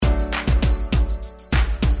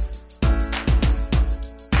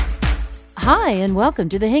Hi, and welcome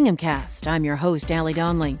to the Hingham Cast. I'm your host, Allie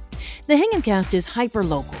Donling. The Hingham Cast is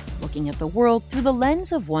hyper-local, looking at the world through the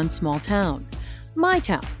lens of one small town. My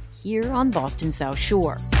town, here on Boston's South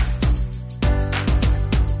Shore.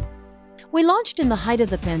 We launched in the height of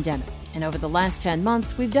the pandemic, and over the last 10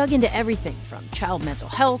 months, we've dug into everything from child mental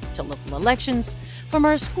health to local elections, from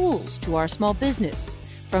our schools to our small business,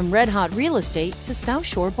 from red-hot real estate to South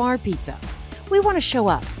Shore bar pizza. We want to show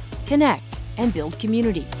up, connect, and build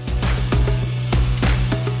community.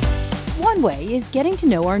 One way is getting to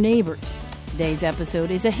know our neighbors. Today's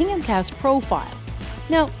episode is a Hingham Cast profile.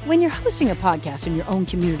 Now, when you're hosting a podcast in your own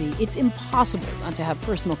community, it's impossible not to have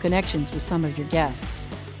personal connections with some of your guests.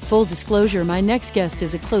 Full disclosure, my next guest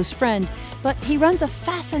is a close friend, but he runs a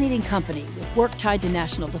fascinating company with work tied to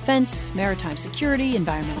national defense, maritime security,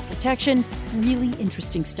 environmental protection, really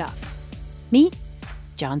interesting stuff. Meet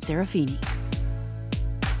John Serafini.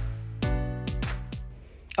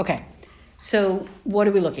 Okay, so what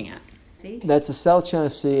are we looking at? That's the South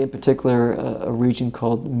China Sea, in particular, a region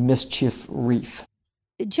called Mischief Reef.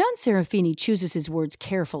 John Serafini chooses his words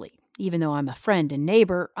carefully. Even though I'm a friend and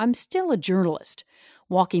neighbor, I'm still a journalist.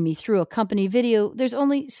 Walking me through a company video, there's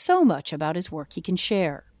only so much about his work he can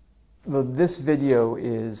share. Well, this video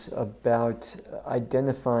is about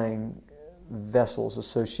identifying vessels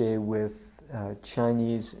associated with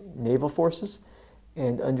Chinese naval forces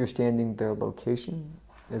and understanding their location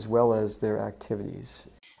as well as their activities.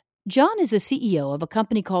 John is the CEO of a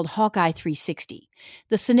company called HawkEye 360.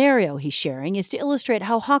 The scenario he's sharing is to illustrate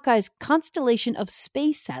how HawkEye's constellation of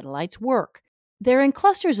space satellites work. They're in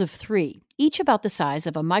clusters of 3, each about the size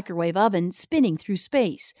of a microwave oven spinning through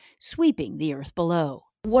space, sweeping the Earth below.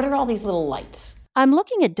 What are all these little lights? I'm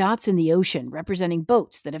looking at dots in the ocean representing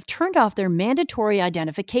boats that have turned off their mandatory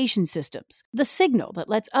identification systems, the signal that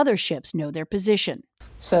lets other ships know their position.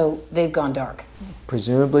 So they've gone dark.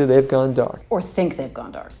 Presumably they've gone dark. Or think they've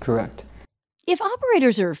gone dark. Correct. If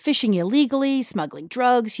operators are fishing illegally, smuggling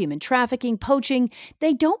drugs, human trafficking, poaching,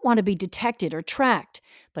 they don't want to be detected or tracked.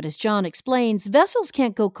 But as John explains, vessels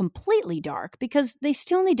can't go completely dark because they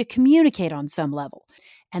still need to communicate on some level.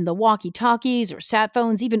 And the walkie-talkies or sat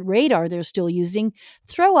phones, even radar they're still using,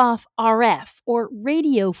 throw off RF, or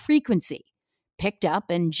radio frequency, picked up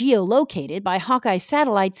and geolocated by HawkEye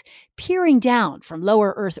satellites peering down from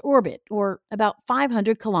lower Earth orbit, or about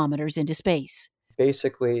 500 kilometers into space.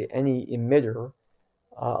 Basically, any emitter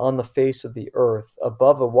on the face of the Earth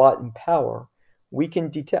above a watt in power, we can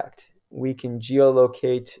detect. We can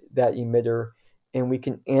geolocate that emitter, and we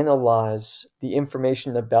can analyze the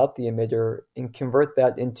information about the emitter and convert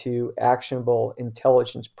that into actionable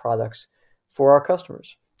intelligence products for our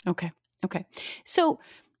customers. Okay. So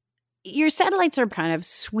your satellites are kind of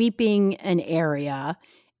sweeping an area,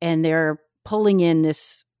 and they're pulling in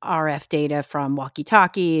this RF data from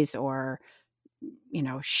walkie-talkies or,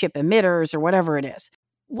 ship emitters or whatever it is.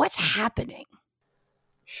 What's happening?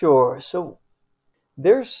 Sure. So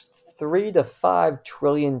there's $3 to $5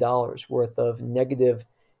 trillion worth of negative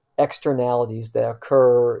externalities that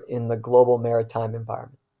occur in the global maritime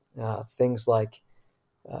environment. Things like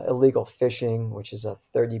illegal fishing, which is a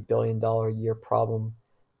 $30 billion a year problem,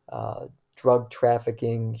 drug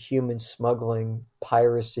trafficking, human smuggling,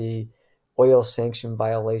 piracy, oil sanction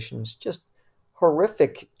violations, just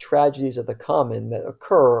horrific tragedies of the common that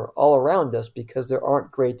occur all around us because there aren't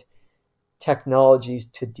great technologies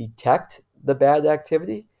to detect the bad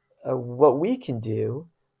activity. What we can do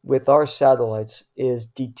with our satellites is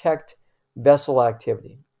detect vessel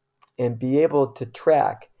activity and be able to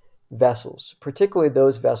track vessels, particularly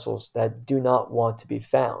those vessels that do not want to be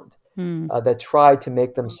found, that try to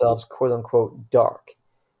make themselves quote unquote dark.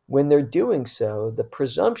 When they're doing so, the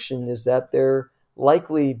presumption is that they're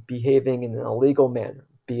likely behaving in an illegal manner,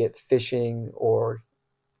 be it fishing or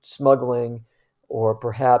smuggling, or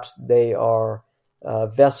perhaps they are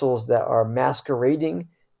vessels that are masquerading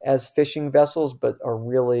as fishing vessels, but are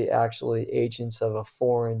really actually agents of a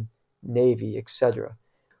foreign navy, etc.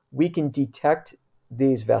 We can detect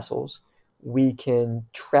these vessels. We can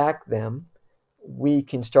track them. We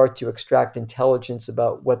can start to extract intelligence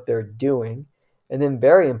about what they're doing. And then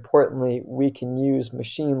very importantly, we can use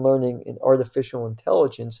machine learning and artificial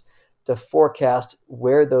intelligence to forecast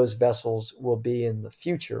where those vessels will be in the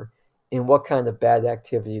future and what kind of bad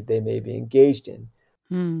activity they may be engaged in,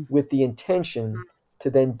 with the intention to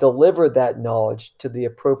then deliver that knowledge to the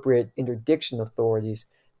appropriate interdiction authorities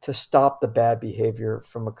to stop the bad behavior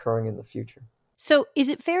from occurring in the future. So is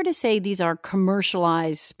it fair to say these are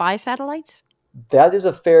commercialized spy satellites? That is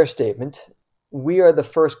a fair statement. We are the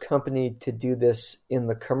first company to do this in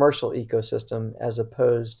the commercial ecosystem as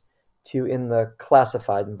opposed in the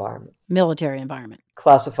classified environment. Military environment.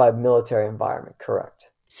 Classified military environment,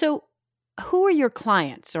 correct. So who are your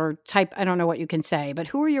clients or type? I don't know what you can say, but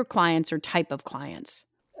who are your clients or type of clients?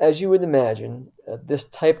 As you would imagine, this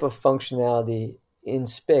type of functionality in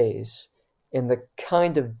space and the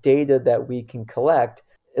kind of data that we can collect,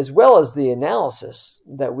 as well as the analysis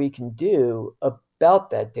that we can do about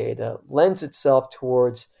that data, lends itself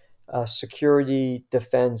towards security,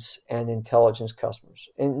 defense, and intelligence customers,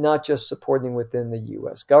 and not just supporting within the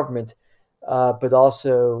U.S. government, but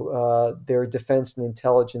also their defense and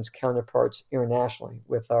intelligence counterparts internationally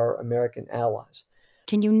with our American allies.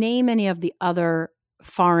 Can you name any of the other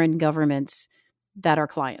foreign governments that are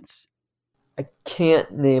clients? I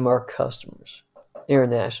can't name our customers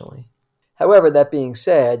internationally. However, that being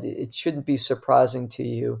said, it shouldn't be surprising to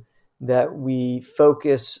you that we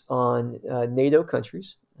focus on NATO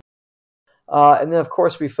countries. And then, of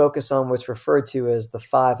course, we focus on what's referred to as the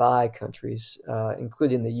Five Eye countries,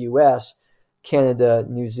 including the U.S., Canada,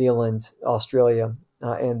 New Zealand, Australia,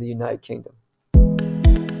 and the United Kingdom.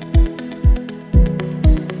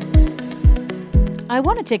 I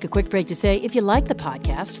want to take a quick break to say, if you like the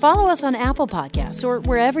podcast, follow us on Apple Podcasts or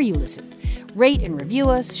wherever you listen. Rate and review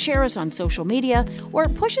us, share us on social media, or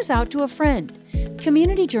push us out to a friend.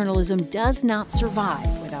 Community journalism does not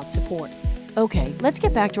survive without support. Okay, let's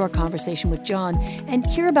get back to our conversation with John and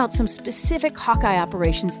hear about some specific HawkEye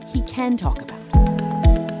operations he can talk about.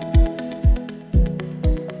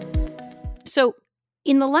 So,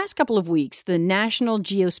 in the last couple of weeks, the National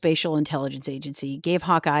Geospatial-Intelligence Agency gave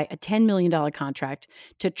HawkEye a $10 million contract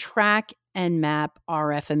to track and map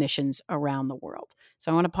RF emissions around the world.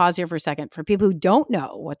 So I want to pause here for a second. For people who don't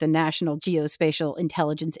know what the National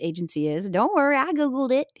Geospatial-Intelligence Agency is, don't worry, I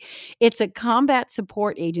Googled it. It's a combat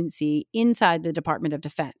support agency inside the Department of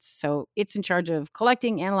Defense. So it's in charge of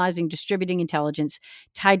collecting, analyzing, distributing intelligence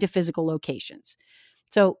tied to physical locations.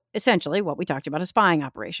 So essentially what we talked about, a spying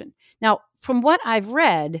operation. Now, from what I've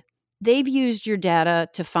read, they've used your data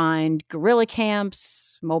to find guerrilla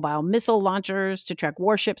camps, mobile missile launchers, to track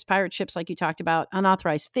warships, pirate ships like you talked about,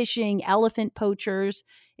 unauthorized fishing, elephant poachers.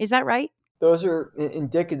 Is that right? Those are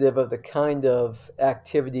indicative of the kind of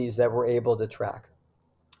activities that we're able to track.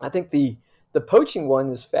 I think the poaching one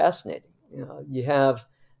is fascinating. You have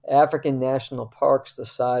African national parks the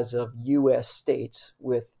size of U.S. states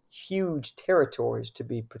with huge territories to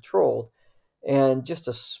be patrolled, and just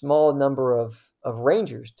a small number of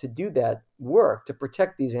rangers to do that work to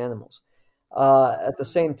protect these animals. At the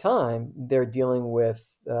same time, they're dealing with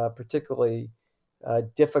particularly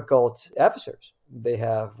difficult adversaries. They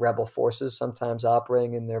have rebel forces sometimes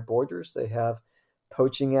operating in their borders. They have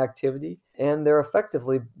poaching activity, and they're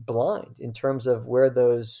effectively blind in terms of where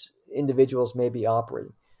those individuals may be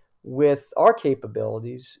operating. With our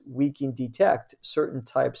capabilities, we can detect certain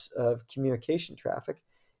types of communication traffic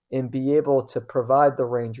and be able to provide the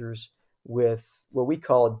rangers with what we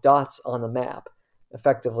call dots on a map,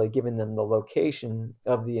 effectively giving them the location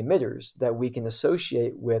of the emitters that we can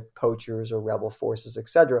associate with poachers or rebel forces,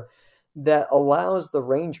 etc., that allows the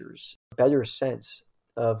rangers a better sense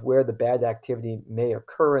of where the bad activity may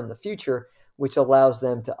occur in the future, which allows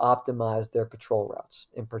them to optimize their patrol routes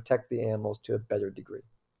and protect the animals to a better degree.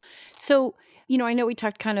 So, I know we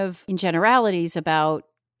talked kind of in generalities about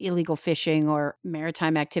illegal fishing or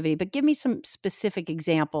maritime activity, but give me some specific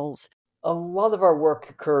examples. A lot of our work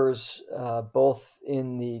occurs both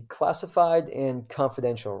in the classified and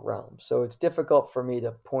confidential realm. So it's difficult for me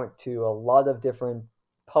to point to a lot of different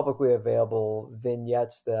publicly available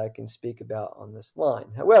vignettes that I can speak about on this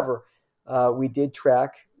line. However, we did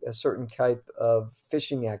track a certain type of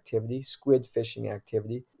fishing activity, squid fishing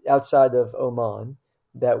activity, outside of Oman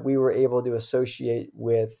that we were able to associate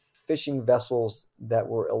with fishing vessels that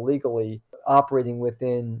were illegally operating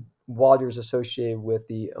within waters associated with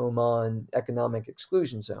the Oman Economic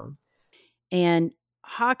Exclusion Zone. And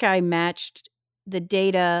HawkEye matched the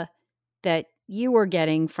data that you were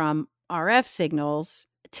getting from RF signals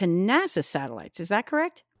to NASA satellites. Is that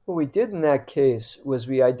correct? What we did in that case was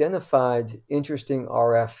we identified interesting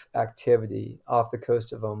RF activity off the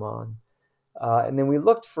coast of Oman. And then we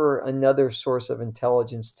looked for another source of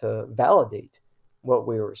intelligence to validate what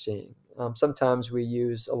we were seeing. Sometimes we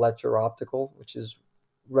use electro-optical, which is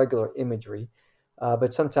regular imagery,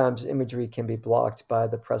 but sometimes imagery can be blocked by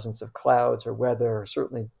the presence of clouds or weather, or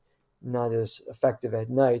certainly not as effective at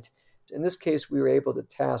night. In this case, we were able to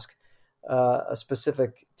task a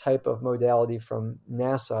specific type of modality from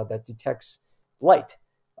NASA that detects light.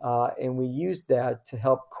 And we used that to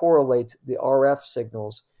help correlate the RF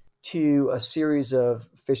signals to a series of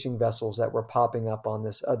fishing vessels that were popping up on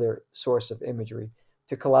this other source of imagery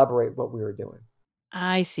to collaborate what we were doing.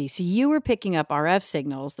 I see. So you were picking up RF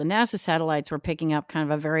signals. The NASA satellites were picking up kind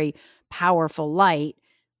of a very powerful light,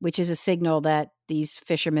 which is a signal that these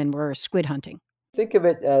fishermen were squid hunting. Think of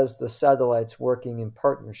it as the satellites working in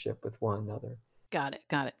partnership with one another. Got it.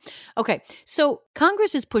 Got it. Okay. So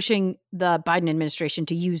Congress is pushing the Biden administration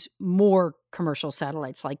to use more commercial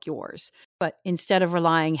satellites like yours, but instead of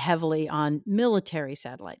relying heavily on military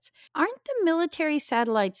satellites. Aren't the military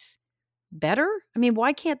satellites better? I mean,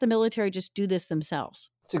 why can't the military just do this themselves?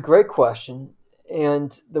 It's a great question.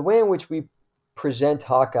 And the way in which we present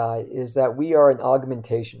HawkEye is that we are an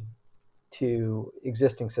augmentation to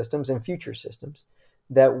existing systems and future systems,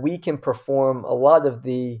 that we can perform a lot of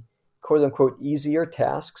the quote unquote easier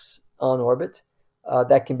tasks on orbit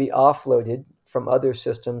that can be offloaded from other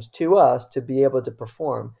systems to us to be able to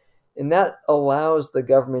perform. And that allows the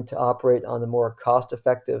government to operate on a more cost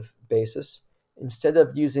effective basis. Instead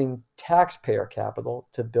of using taxpayer capital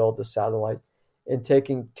to build the satellite and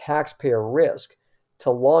taking taxpayer risk to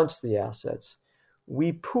launch the assets,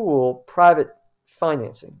 we pool private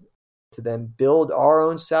financing to then build our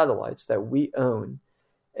own satellites that we own.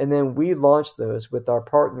 And then we launch those with our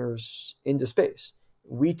partners into space.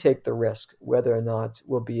 We take the risk whether or not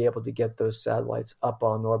we'll be able to get those satellites up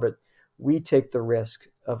on orbit. We take the risk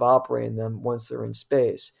of operating them once they're in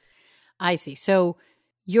space. I see. So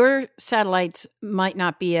your satellites might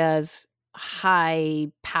not be as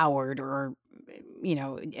high powered or,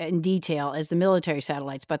 in detail as the military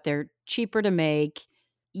satellites, but they're cheaper to make.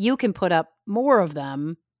 You can put up more of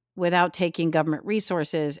them without taking government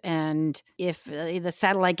resources. And if the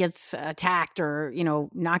satellite gets attacked or,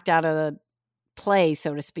 knocked out of the play,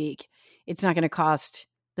 so to speak, it's not going to cost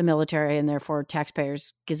the military and therefore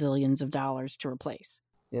taxpayers gazillions of dollars to replace.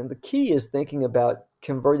 And the key is thinking about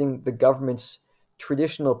converting the government's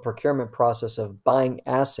traditional procurement process of buying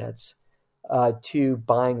assets to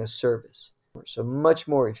buying a service. So much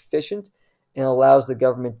more efficient, and allows the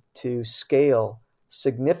government to scale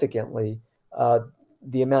significantly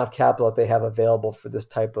the amount of capital that they have available for this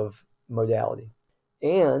type of modality.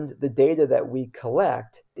 And the data that we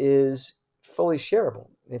collect is fully shareable.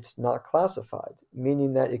 It's not classified,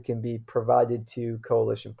 meaning that it can be provided to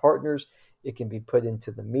coalition partners. It can be put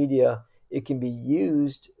into the media. It can be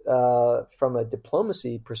used from a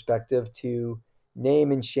diplomacy perspective to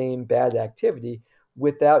name and shame bad activity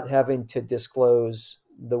without having to disclose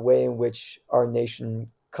the way in which our nation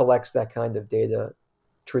collects that kind of data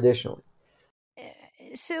traditionally.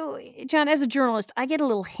 So, John, as a journalist, I get a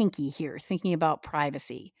little hinky here thinking about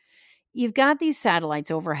privacy. You've got these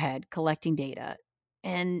satellites overhead collecting data.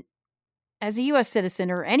 And as a U.S.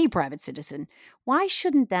 citizen or any private citizen, why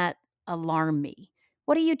shouldn't that alarm me?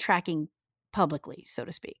 What are you tracking publicly, so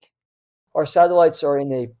to speak? Our satellites are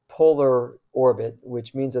in a polar orbit,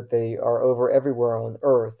 which means that they are over everywhere on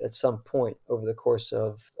Earth at some point over the course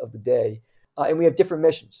of the day. And we have different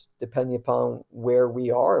missions depending upon where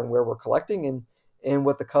we are and where we're collecting and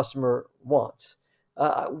what the customer wants.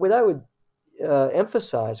 What I would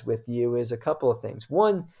emphasize with you is a couple of things.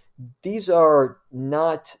 One, these are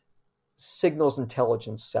not signals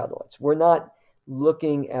intelligence satellites. We're not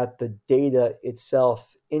looking at the data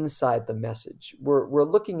itself inside the message. We're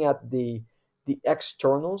looking at the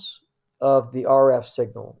externals of the RF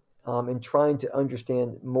signal and trying to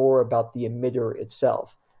understand more about the emitter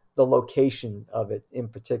itself, the location of it in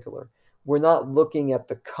particular. We're not looking at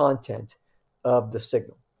the content of the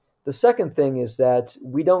signal. The second thing is that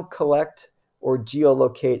we don't collect or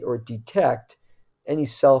geolocate or detect any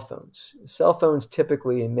cell phones. Cell phones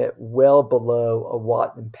typically emit well below a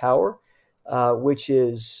watt in power, which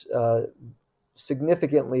is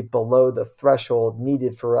significantly below the threshold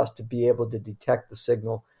needed for us to be able to detect the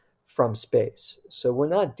signal from space. So we're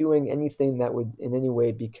not doing anything that would in any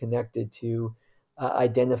way be connected to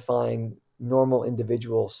identifying normal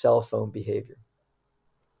individual cell phone behavior.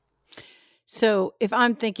 So if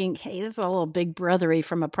I'm thinking, hey, this is a little big brothery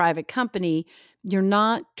from a private company, you're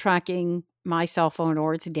not tracking my cell phone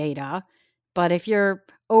or its data. But if you're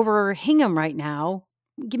over Hingham right now,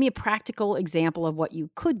 give me a practical example of what you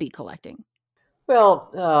could be collecting.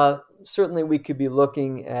 Well, certainly we could be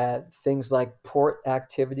looking at things like port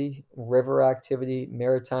activity, river activity,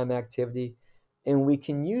 maritime activity, and we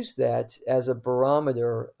can use that as a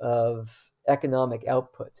barometer of economic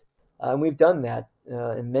output. And we've done that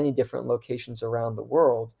in many different locations around the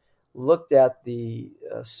world, looked at the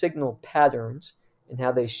signal patterns and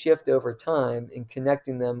how they shift over time and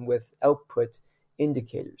connecting them with output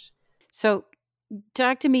indicators. So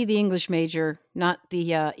talk to me, the English major, not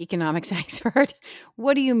the economics expert.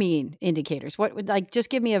 What do you mean indicators? What would just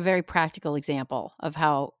give me a very practical example of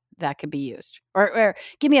how that could be used, or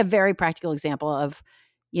give me a very practical example of,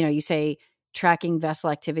 you say tracking vessel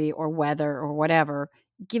activity or weather or whatever.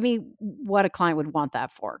 Give me what a client would want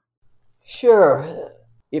that for. Sure.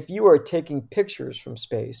 If you are taking pictures from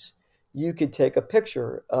space, you could take a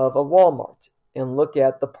picture of a Walmart and look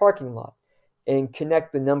at the parking lot and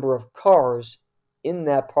connect the number of cars in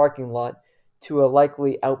that parking lot to a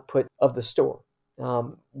likely output of the store.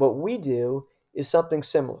 What we do is something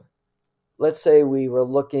similar. Let's say we were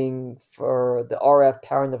looking for the RF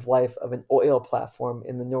pattern of life of an oil platform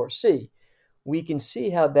in the North Sea. We can see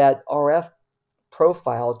how that RF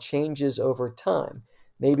profile changes over time.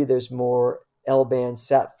 Maybe there's more L-band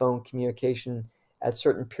sat phone communication at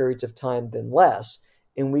certain periods of time than less,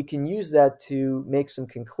 and we can use that to make some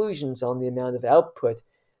conclusions on the amount of output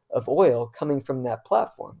of oil coming from that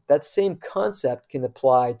platform. That same concept can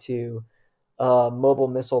apply to mobile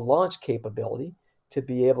missile launch capability to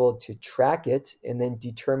be able to track it and then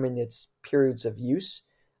determine its periods of use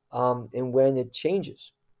and when it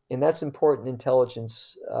changes. And that's important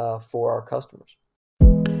intelligence for our customers.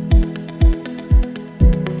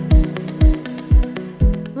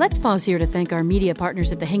 Let's pause here to thank our media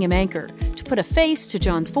partners at the Hingham Anchor. To put a face to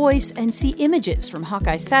John's voice and see images from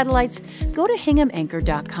HawkEye satellites, go to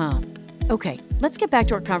hinghamanchor.com. Okay, let's get back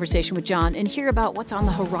to our conversation with John and hear about what's on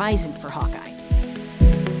the horizon for HawkEye.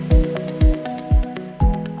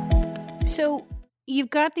 So you've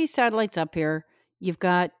got these satellites up here. You've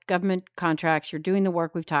got government contracts. You're doing the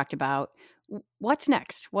work we've talked about. What's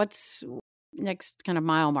next? What's next kind of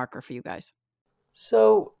mile marker for you guys?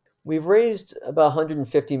 So we've raised about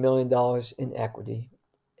 $150 million in equity,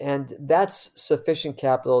 and that's sufficient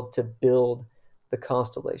capital to build the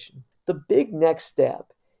constellation. The big next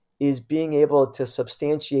step is being able to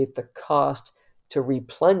substantiate the cost to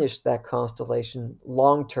replenish that constellation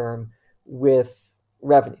long-term with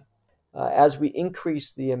revenue. As we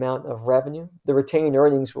increase the amount of revenue, the retained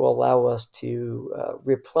earnings will allow us to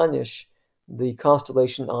replenish the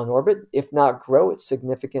constellation on orbit, if not grow it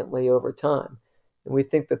significantly over time. And we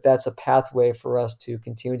think that that's a pathway for us to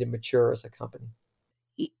continue to mature as a company.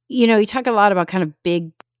 You know, you talk a lot about kind of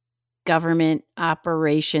big government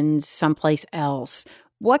operations someplace else.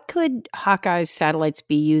 What could HawkEye's satellites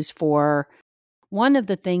be used for? One of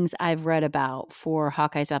the things I've read about for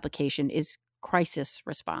HawkEye's application is crisis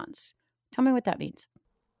response. Tell me what that means.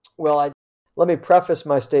 Well, let me preface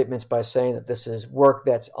my statements by saying that this is work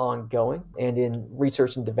that's ongoing and in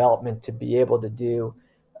research and development to be able to do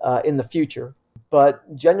in the future.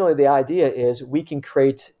 But generally, the idea is we can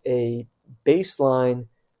create a baseline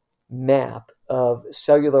map of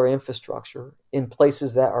cellular infrastructure in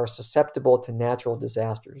places that are susceptible to natural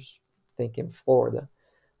disasters, think in Florida,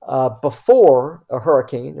 before a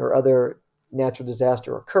hurricane or other natural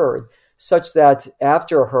disaster occurred, such that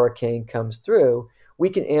after a hurricane comes through, we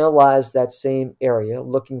can analyze that same area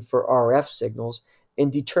looking for RF signals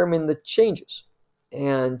and determine the changes.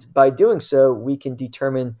 And by doing so, we can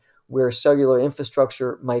determine where cellular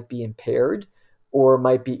infrastructure might be impaired or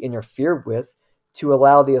might be interfered with to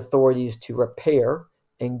allow the authorities to repair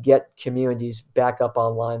and get communities back up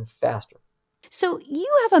online faster. So you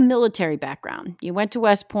have a military background. You went to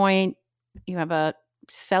West Point. You have a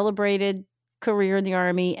celebrated career in the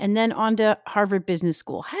Army and then on to Harvard Business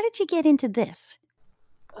School. How did you get into this?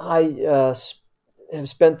 I have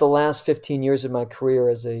spent the last 15 years of my career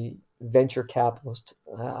as a venture capitalist.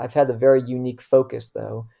 I've had a very unique focus,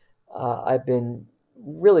 though. I've been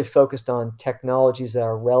really focused on technologies that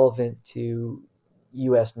are relevant to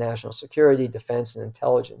U.S. national security, defense, and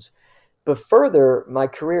intelligence. But further, my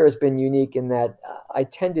career has been unique in that I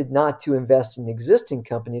tended not to invest in existing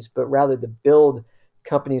companies, but rather to build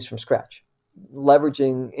companies from scratch,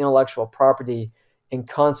 leveraging intellectual property and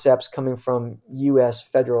concepts coming from U.S.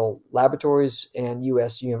 federal laboratories and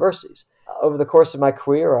U.S. universities. Over the course of my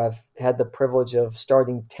career, I've had the privilege of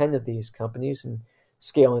starting 10 of these companies and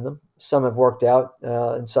scaling them. Some have worked out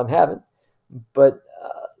and some haven't. But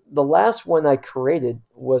the last one I created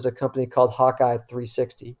was a company called HawkEye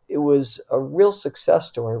 360. It was a real success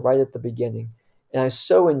story right at the beginning. And I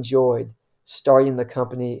so enjoyed starting the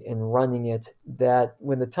company and running it that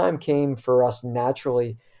when the time came for us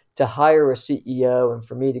naturally to hire a CEO and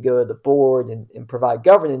for me to go to the board and provide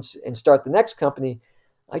governance and start the next company,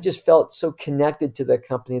 I just felt so connected to the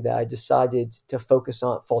company that I decided to focus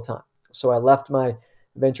on it full time. So I left my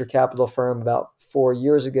venture capital firm about 4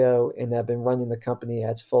 years ago, and I've been running the company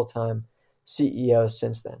as full-time CEO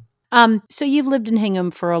since then. So you've lived in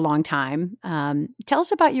Hingham for a long time. Tell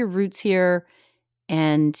us about your roots here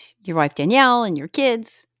and your wife, Danielle, and your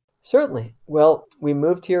kids. Certainly. Well, we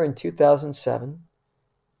moved here in 2007.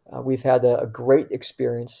 We've had a great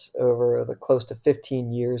experience over the close to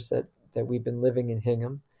 15 years that we've been living in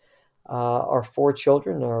Hingham. Our four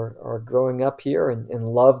children are growing up here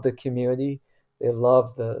and love the community. They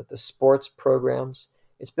love the sports programs.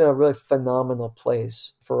 It's been a really phenomenal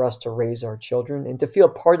place for us to raise our children and to feel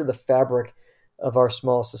part of the fabric of our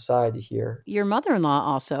small society here. Your mother-in-law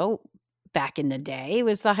also, back in the day,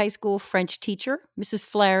 was the high school French teacher, Mrs.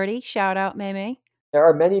 Flaherty. Shout out, May. There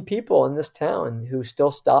are many people in this town who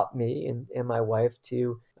still stop me and my wife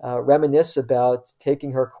to reminisce about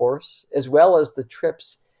taking her course, as well as the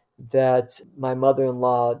trips that my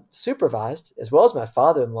mother-in-law supervised, as well as my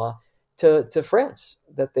father-in-law, to France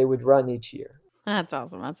that they would run each year. That's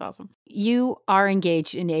awesome. That's awesome. You are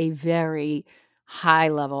engaged in a very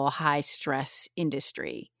high-level, high-stress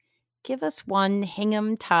industry. Give us one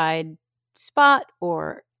Hingham-tied spot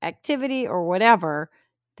or activity or whatever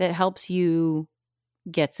that helps you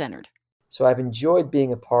get centered. So I've enjoyed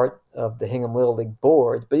being a part of the Hingham Little League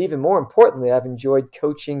board, but even more importantly, I've enjoyed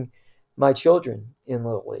coaching my children in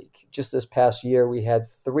Little League. Just this past year, we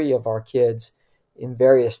had 3 of our kids in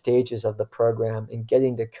various stages of the program, and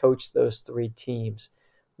getting to coach those 3 teams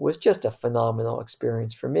was just a phenomenal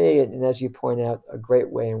experience for me. And as you point out, a great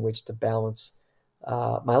way in which to balance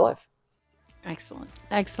my life. Excellent.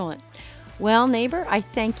 Excellent. Well, neighbor, I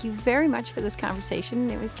thank you very much for this conversation.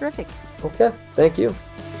 It was terrific. Okay. Thank you.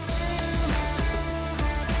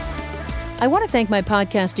 I want to thank my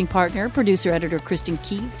podcasting partner, producer-editor Kristen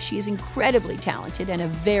Keefe. She is incredibly talented and a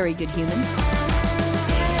very good human.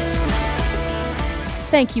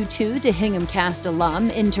 Thank you, too, to Hingham Cast alum,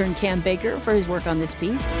 intern Cam Baker, for his work on this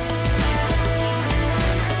piece.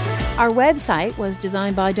 Our website was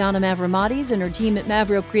designed by Donna Mavromatis and her team at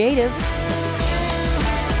Mavro Creative.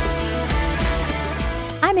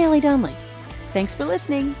 I'm Allie Donnelly. Thanks for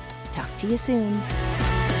listening. Talk to you soon.